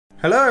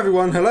Hello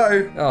everyone,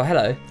 hello. Oh,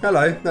 hello.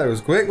 Hello. That was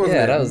quick, wasn't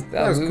it? Yeah,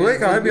 that was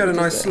quick. I hope you had a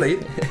nice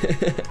sleep.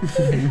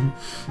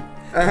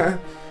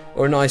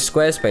 Or a nice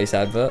Squarespace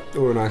advert.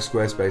 Or a nice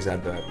Squarespace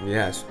advert,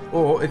 yes.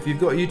 Or if you've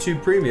got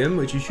YouTube Premium,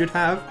 which you should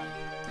have,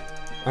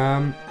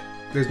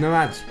 there's no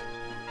ads.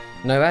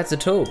 No ads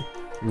at all?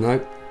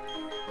 Nope.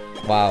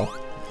 Wow.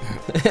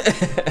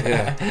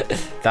 Yeah.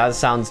 That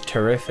sounds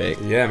terrific.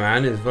 Yeah,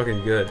 man, it's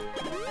fucking good.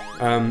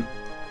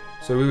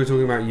 So we were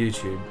talking about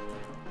YouTube.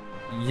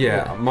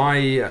 Yeah,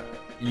 my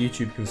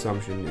YouTube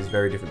consumption is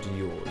very different to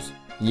yours.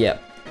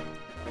 Yep.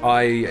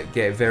 I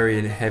get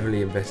very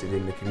heavily invested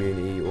in the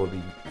community or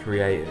the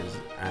creators,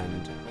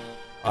 and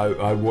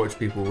I watch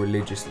people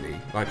religiously.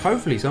 Like,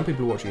 hopefully some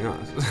people are watching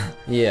us.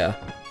 Yeah.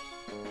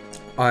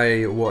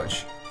 I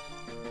watch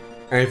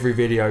every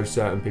video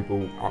certain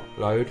people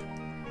upload.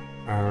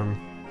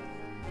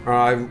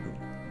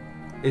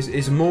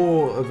 It's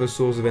more of a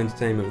source of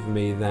entertainment for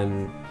me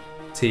than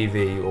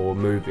TV or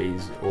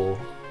movies or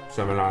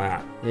something like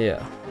that.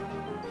 Yeah.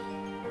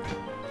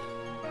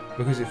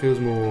 Because it feels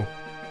more...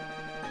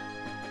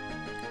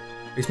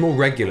 It's more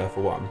regular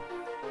for one.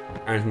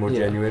 And it's more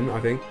genuine, I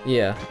think.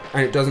 Yeah.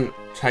 And it doesn't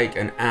take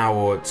an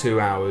hour, 2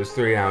 hours,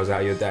 3 hours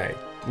out of your day.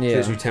 Yeah. It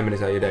takes you 10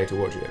 minutes out of your day to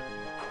watch it.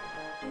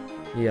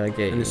 Yeah, I get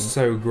you. And it's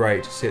so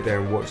great to sit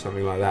there and watch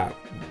something like that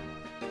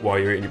while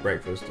you're eating your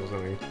breakfast or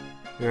something.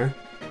 You know?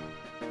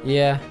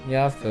 Yeah,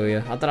 I feel you.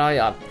 I don't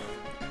know,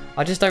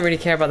 I just don't really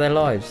care about their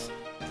lives.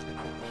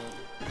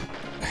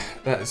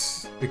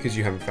 That's because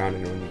you haven't found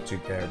anyone to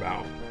care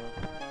about.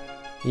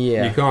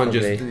 Yeah. You can't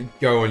probably. just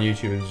go on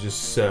YouTube and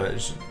just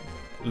search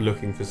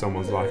looking for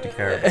someone's life to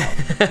care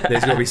about.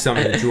 There's got to be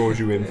something that draws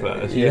you in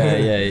first.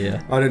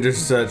 Yeah. I don't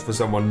just search for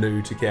someone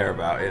new to care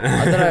about, you know?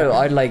 I don't know,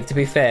 I'd like, to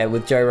be fair,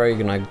 with Joe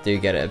Rogan I do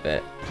get it a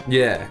bit.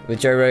 Yeah. With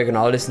Joe Rogan,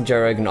 I'll listen to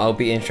Joe Rogan, I'll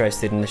be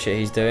interested in the shit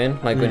he's doing.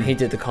 Like when he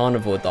did the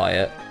carnivore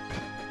diet,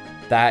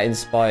 that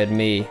inspired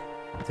me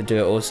to do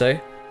it also.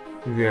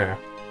 Yeah.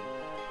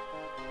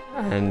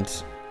 And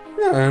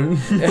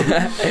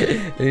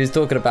he was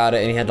talking about it,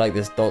 and he had like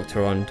this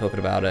doctor on talking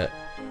about it,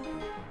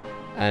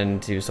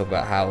 and he was talking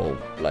about how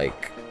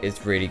like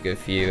it's really good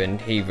for you, and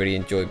he really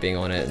enjoyed being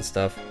on it and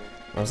stuff.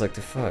 And I was like,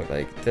 the fuck,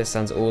 like this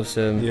sounds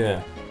awesome.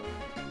 Yeah.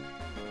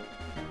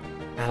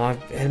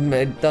 And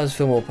it does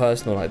feel more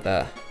personal like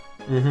that.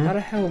 How the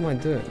hell am I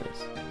doing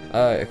this?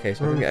 Oh, okay,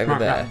 so I can get over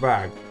there. That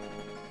bag.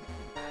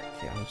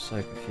 Yeah, I'm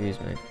so confused,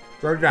 mate.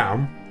 Go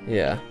down.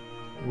 Yeah.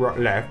 Right,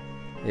 left.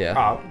 Yeah.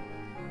 Up.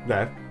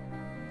 Left.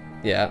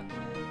 Yeah.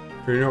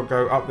 Do you not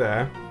go up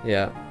there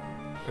Yeah.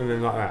 and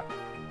then like that?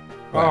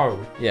 Right.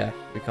 Oh. Yeah,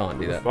 we can't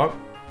do that. Fuck.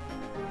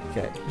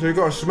 Okay. So you've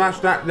got to smash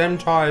them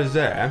tyres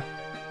there.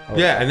 Oh,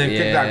 yeah, and then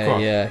kick that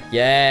across.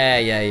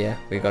 Yeah.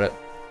 We got it.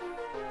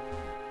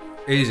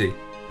 Easy.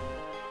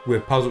 We're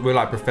puzzled. We're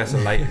like Professor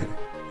Layton.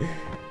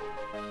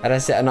 And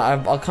that's it. And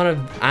I kind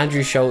of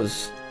Andrew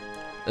Schultz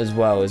as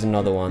well is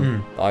another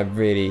one that I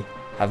really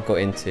have got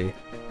into.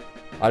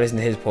 I listen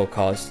to his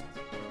podcast.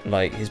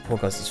 Like his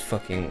podcast is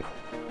fucking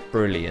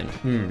brilliant.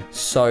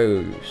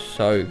 So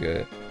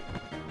good.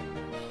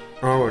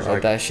 I watch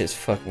Like that shit's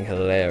fucking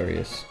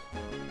hilarious.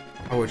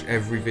 I watch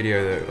every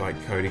video that like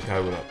Cody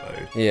Co will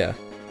upload. Yeah.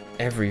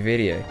 Every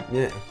video.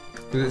 Yeah.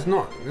 Because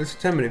it's a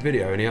 10-minute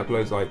video and he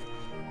uploads like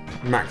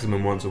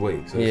maximum once a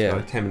week. So it's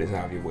like 10 minutes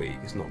out of your week.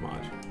 It's not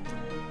much.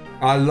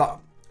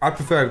 I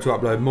prefer him to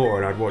upload more,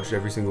 and I'd watch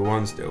every single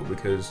one still,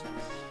 because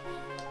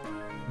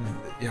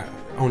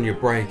on your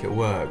break at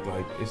work,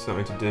 like it's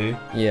something to do.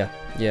 Yeah.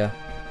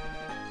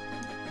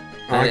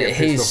 And And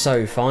he's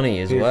so funny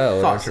as well.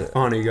 He's such a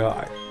funny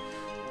guy.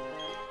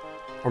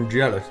 I'm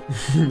jealous.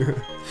 It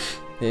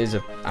is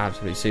an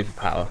absolute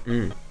superpower.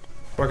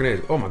 Fucking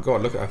is. Oh my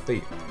god, look at her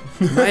feet.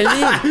 Really?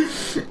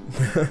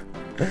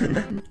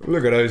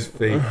 Look at those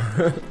feet.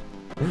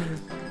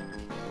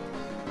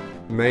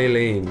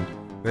 Maylene.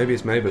 Maybe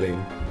it's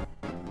Maybelline.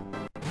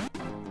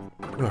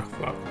 Oh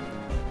fuck.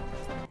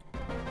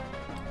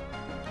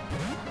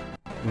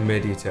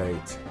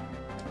 Meditate.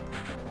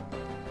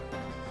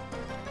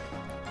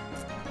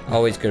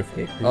 Always good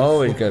for you.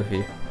 Always good for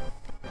you.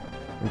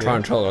 I'm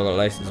trying to talk, I've got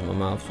laces in my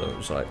mouth, so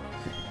it's like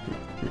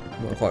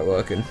not quite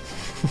working.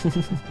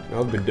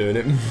 I've been doing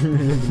it. I've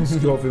been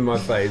scoffing my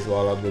face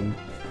while I've been...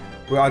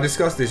 Well, I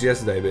discussed this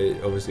yesterday,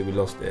 but obviously we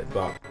lost it,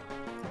 but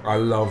I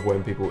love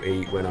when people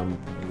eat when I'm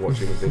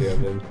watching a video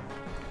of them.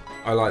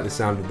 I like the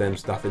sound of them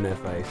stuffing their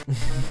face.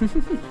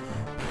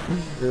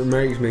 It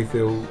makes me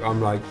feel,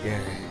 I'm like,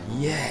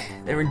 yeah,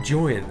 they're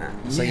enjoying that.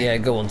 It's like, yeah,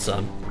 go on,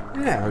 son.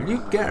 Yeah, you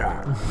get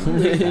that.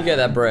 You get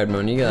that bread,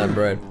 man. You get that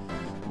bread.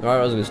 Alright,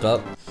 that was a good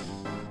start.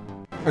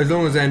 As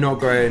long as they're not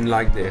going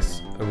like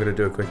this, I'm going to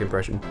do a quick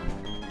impression.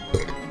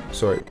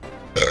 Sorry.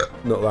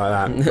 Not like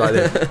that. Like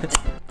this.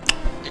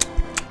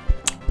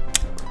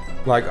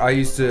 Like, I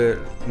used to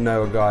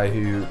know a guy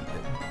who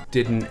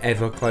didn't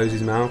ever close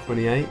his mouth when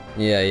he ate.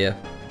 Yeah.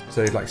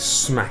 So he'd like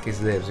smack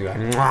his lips and go,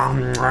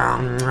 mwah,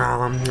 mwah,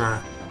 mwah,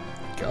 mwah.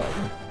 God.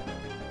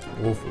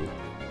 Awful.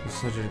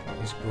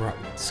 He's great.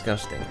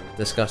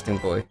 Disgusting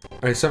boy.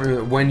 And it's something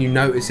that when you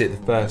notice it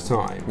the first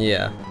time,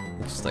 Yeah.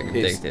 It's just like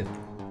It's- addictive.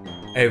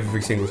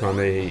 Every single time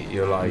they eat,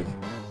 you're like,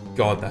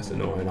 God, that's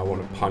annoying. I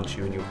want to punch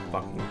you in your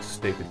fucking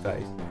stupid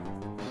face.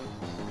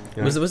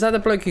 You know? Was that the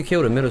bloke you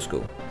killed in middle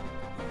school?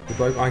 The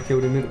bloke I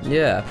killed in middle school?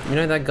 Yeah, you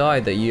know that guy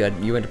that you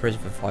went to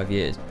prison for 5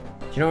 years. Do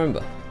you not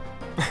remember?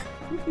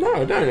 No,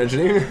 I don't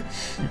actually.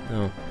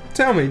 No.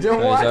 Tell me,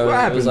 what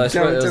happened? Was I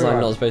Tell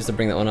me not supposed to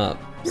bring that one up?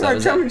 No,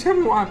 tell me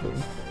what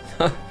happened.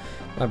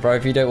 Right, bro,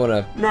 if you don't want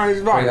to... No,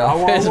 it's fine. I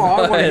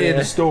want to hear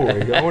the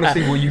story. I want to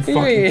see what you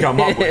fucking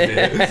come up with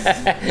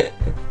here.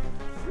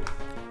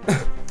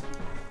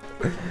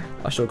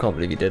 I still can't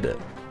believe you did it.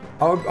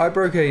 I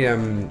broke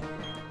a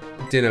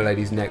dinner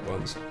lady's neck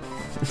once.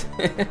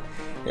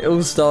 It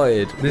all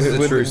started... This is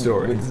a true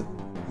story.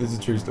 This is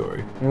a true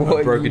story.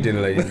 I broke a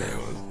dinner lady's neck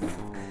once.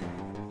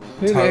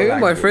 Who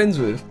am I friends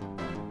with?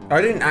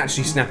 I didn't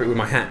actually snap it with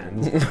my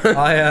hand. You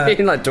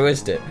didn't like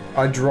twist it.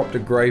 I dropped a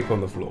grape on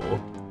the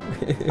floor,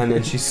 and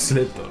then she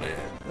slipped on it.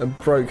 And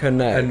broke her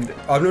neck. And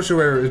I'm not sure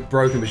whether it was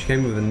broken, but she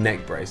came with a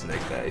neck brace the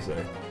next day, so...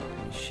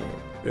 Shit.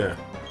 Yeah.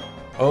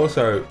 I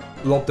also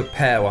lobbed a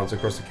pear once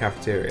across the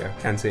cafeteria,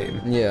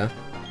 canteen. Yeah.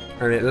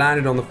 And it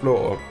landed on the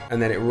floor,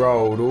 and then it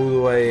rolled all the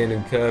way in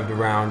and curved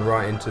around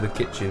right into the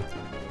kitchen.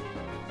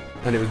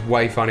 And it was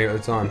way funny at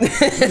the time.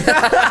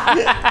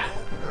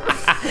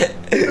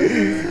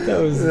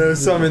 There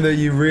was something that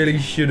you really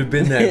should have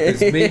been there,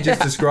 because me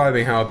just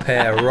describing how a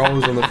pear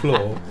rolls on the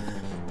floor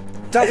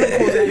doesn't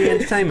cause any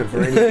entertainment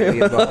for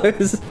anything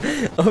involved.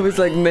 I was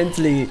like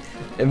mentally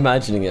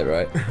imagining it,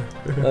 right?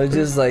 I was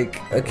just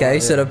like, okay,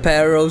 so the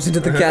pear rolls into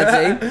the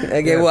canteen.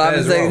 Okay, Yeah, what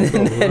happens pears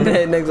next?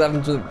 roll. Next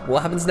happens with,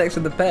 what happens next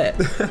with the pear?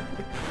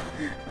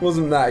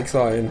 Wasn't that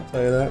exciting,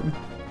 tell you that.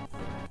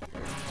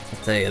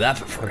 I'll tell you that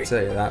for free. I'll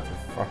tell you that for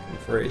fucking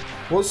free.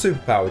 What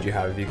superpower would you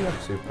have if you could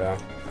have a superpower?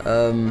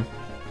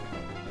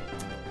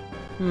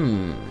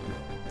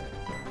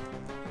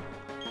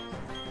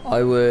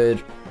 I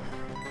would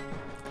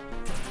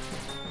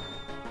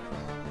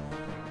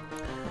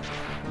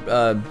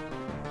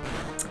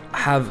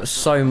have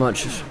so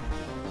much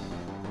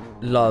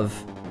love.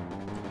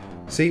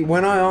 See,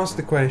 when I asked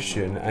the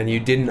question and you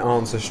didn't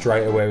answer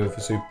straight away with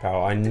a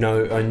superpower,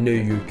 I knew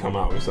you'd come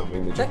out with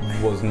something that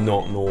just was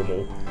not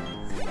normal.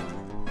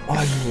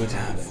 I would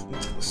have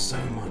so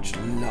much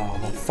love.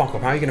 Oh, fuck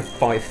off! How are you gonna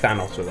fight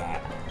Thanos with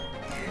that?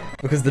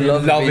 Because the You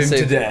love, love would be him so-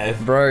 to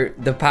death. Bro,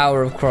 the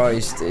power of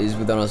Christ is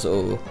within us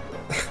all.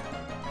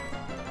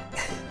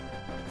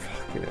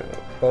 You know,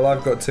 well,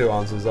 I've got two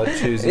answers. I'd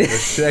choose either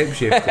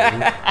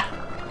shape-shifting.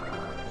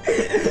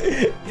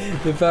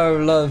 The power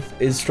of love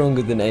is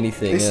stronger than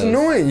anything It's else.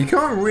 annoying. You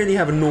can't really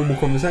have a normal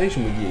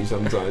conversation with you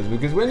sometimes,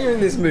 because when you're in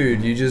this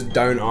mood, you just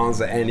don't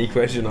answer any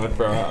question I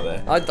throw out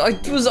there. I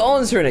was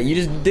answering it, you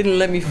just didn't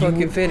let me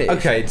fucking finish.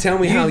 Okay, tell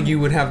me how you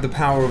would have the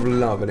power of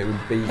love and it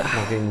would be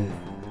fucking...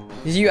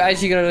 Is you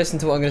actually gonna listen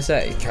to what I'm gonna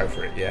say? Go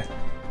for it, yeah.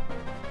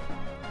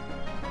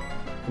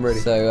 I'm ready.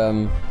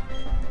 So,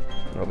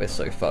 oh, we're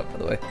so fucked, by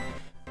the way.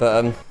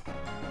 But,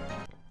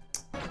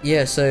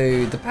 yeah,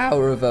 so the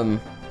power of,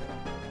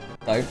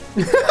 no.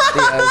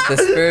 The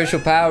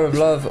spiritual power of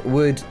love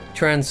would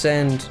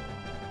transcend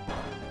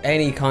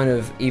any kind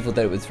of evil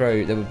that would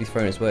be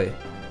thrown its way.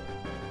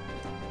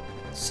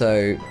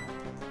 So,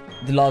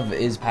 the love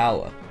is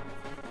power.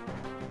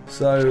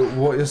 So,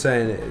 what you're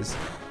saying is,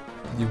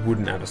 you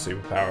wouldn't have a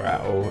superpower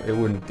at all. It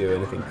wouldn't do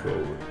anything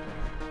cool.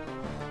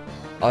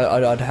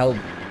 I'd help.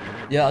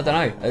 Yeah, I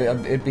don't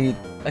know. It'd be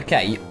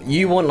okay.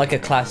 You want like a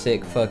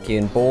classic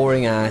fucking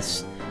boring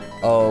ass.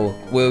 Oh,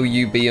 will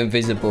you be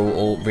invisible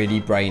or really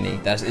brainy?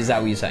 Is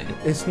that what you're saying?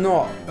 It's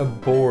not a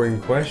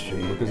boring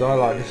question, because I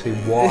like to see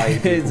why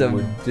It's people a-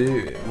 would do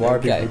it. Why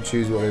Okay. people would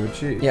choose what they would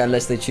choose. Yeah,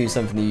 unless they choose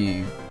something that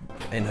you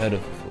ain't heard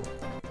of before.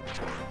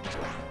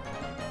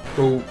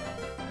 Well,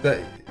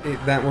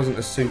 that wasn't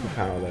a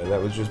superpower though.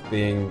 That was just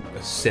being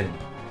a simp.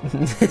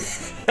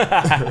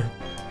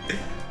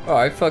 All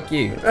right, fuck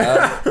you.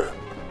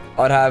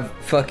 I'd have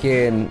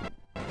fucking.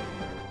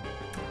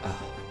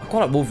 I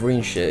quite like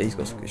Wolverine shit. He's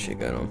got some good shit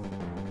going on.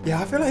 Yeah,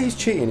 I feel like he's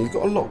cheating. He's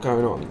got a lot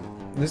going on.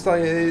 It's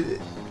like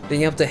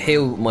Being able to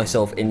heal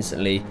myself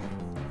instantly.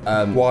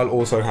 while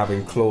also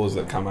having claws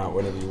that come out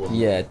whenever you want.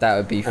 Yeah, that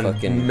would be And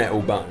fucking.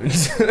 metal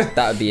bones.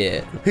 That would be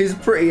it. He's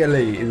pretty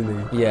elite,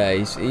 isn't he? Yeah,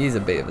 he's a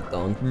bit of a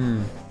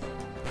don.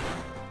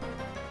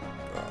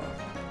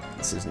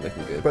 This isn't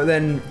looking good. But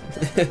then,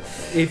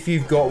 if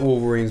you've got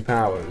Wolverine's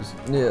powers,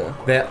 Yeah.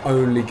 they're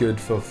only good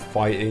for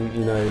fighting.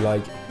 You know,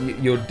 like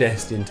you're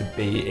destined to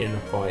be in a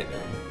fight.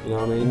 Then, you know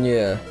what I mean?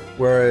 Yeah.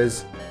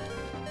 Whereas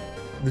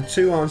the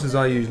two answers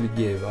I usually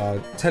give are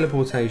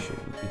teleportation,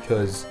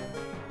 because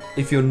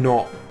if you're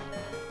not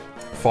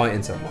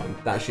fighting someone,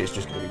 that shit's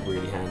just gonna be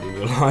really handy in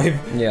your life.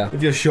 Yeah.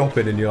 If you're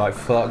shopping and you're like,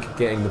 fuck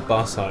getting the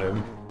bus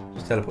home,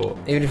 just teleport.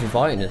 Even if you're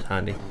fighting, it's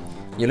handy.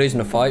 You're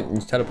losing a fight,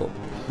 and you teleport.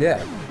 Yeah.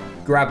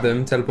 Grab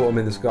them, teleport them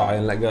in the sky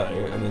and let go,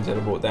 and then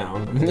teleport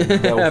down. And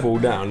they'll fall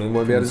down and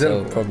won't be able to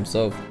teleport. Problem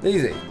solved.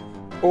 Easy.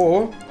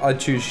 Or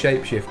I'd choose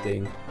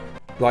shape-shifting,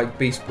 like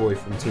Beast Boy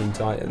from Teen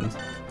Titans.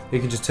 He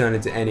can just turn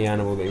into any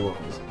animal that he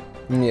wants.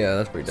 Yeah,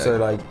 that's pretty dope. So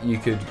like you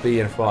could be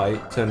in a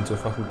fight, turn into a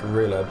fucking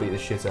gorilla, beat the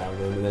shit out of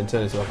them, and then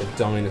turn into like a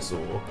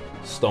dinosaur,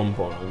 stomp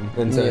on them,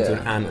 then turn into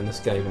an ant and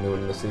escape and they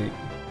wouldn't see.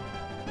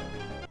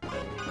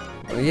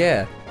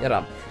 Yeah,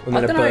 that. And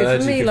then I a don't know,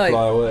 bird for me, you could like,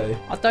 fly away.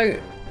 I don't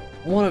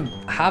want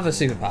to have a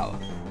superpower.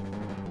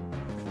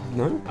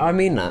 No? I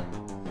mean that.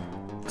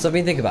 Because I've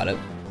been thinking about it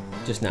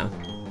just now.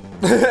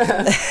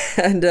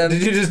 And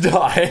did you just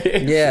die?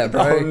 Yeah,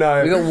 bro. Oh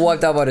no. We got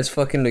wiped out by this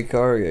fucking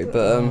Lucario,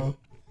 but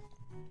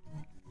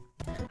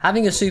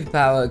having a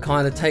superpower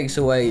kind of takes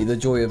away the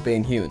joy of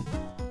being human.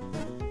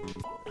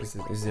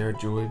 Is there a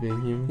joy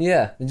being human?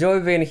 Yeah, the joy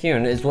of being a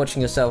human is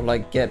watching yourself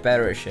like get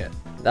better at shit.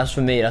 That's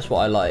for me. That's what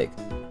I like.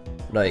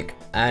 Like,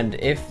 and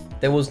if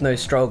there was no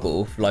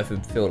struggle, life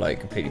would feel like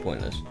completely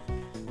pointless.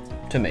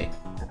 To me,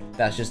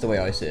 that's just the way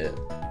I see it.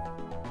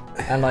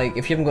 And like,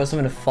 if you haven't got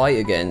something to fight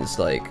against,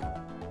 like,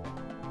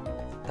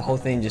 the whole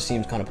thing just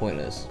seems kind of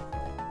pointless.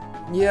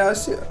 Yeah, I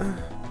see.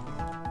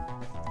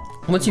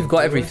 Once you've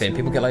got everything,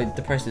 people get like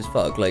depressed as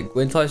fuck. Like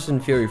when Tyson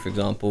Fury, for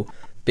example,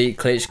 beat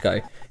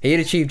Klitschko, he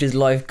had achieved his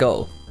life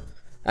goal,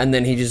 and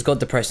then he just got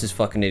depressed as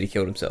fuck and nearly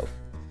killed himself.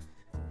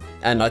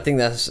 And I think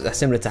that's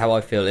similar to how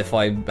I feel if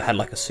I had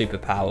like a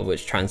superpower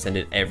which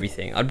transcended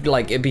everything. I'd be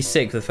like, it'd be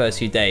sick for the first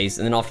few days,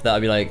 and then after that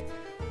I'd be like,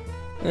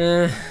 you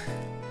know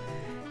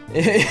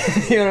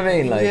what I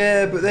mean? Like,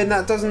 yeah, but then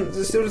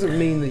it still doesn't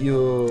mean that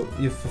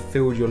you've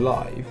fulfilled your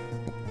life.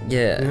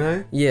 yeah, You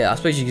know? yeah. I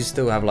suppose you can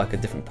still have like a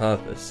different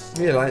purpose.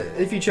 Yeah, like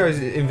if you chose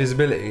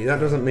invisibility, that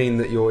doesn't mean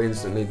that you're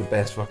instantly the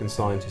best fucking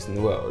scientist in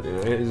the world. You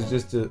know, it's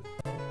just You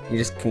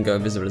just can go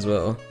invisible as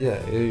well. yeah,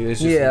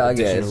 it's just Yeah, I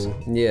guess.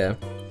 additional. Yeah.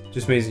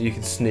 Just means that you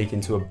can sneak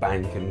into a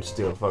bank and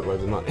steal a fuckload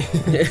of money.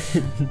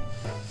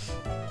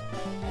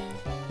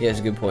 Yeah, it's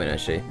a good point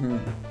actually.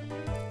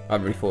 I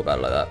haven't really thought about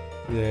it like that.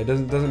 Yeah, it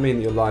doesn't mean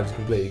that your life's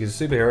complete because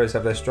superheroes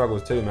have their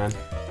struggles too, man.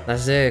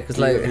 That's it, because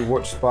If like you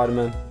watch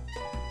Spider-Man.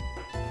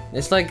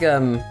 it's like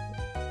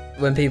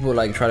when people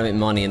like try to make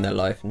money in their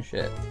life and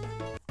shit.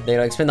 They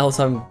like spend the whole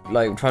time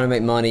like trying to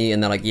make money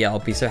and they're like, yeah, I'll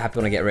be so happy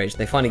when I get rich.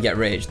 They finally get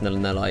rich and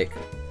then they're like,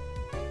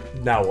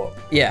 Now what?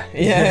 yeah,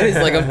 it's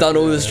like I've done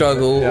all the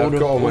struggle, Yeah, I've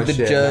got all all my the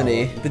shit,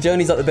 journey. now what? The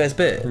journey's like the best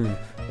bit.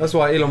 That's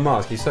why Elon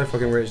Musk, he's so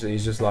fucking rich that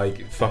he's just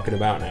like fucking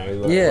about now. He's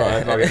like, Yeah.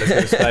 right, fuck it, let's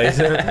go to space.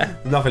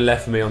 There's nothing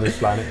left for me on this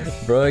planet.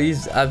 Bro,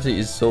 he's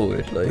absolutely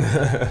sorted. Like,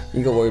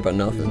 you got to worry about He's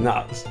nothing.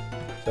 nuts.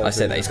 I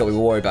said that, he's got to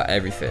worry about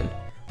everything.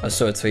 I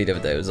saw a tweet the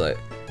other day, it was like,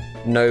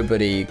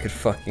 nobody could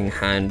fucking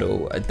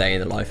handle a day in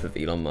the life of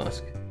Elon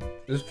Musk.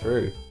 It's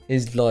true.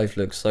 His life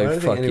looks I so don't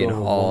think fucking anyone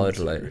would want hard,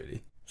 to, like.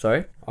 really.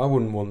 Sorry? I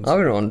wouldn't want to. I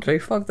wouldn't want to.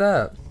 Fuck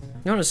that.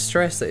 You know the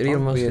stress that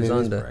Elon Musk Being is in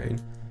his under.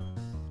 brain.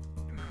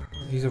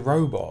 He's a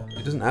robot.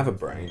 He doesn't have a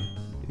brain.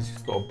 He's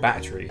just got a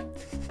battery.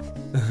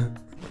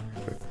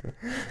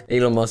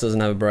 Elon Musk doesn't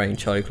have a brain.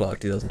 Charlie Clark,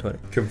 2020.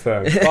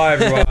 Confirmed. Bye,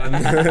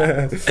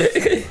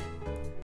 everyone.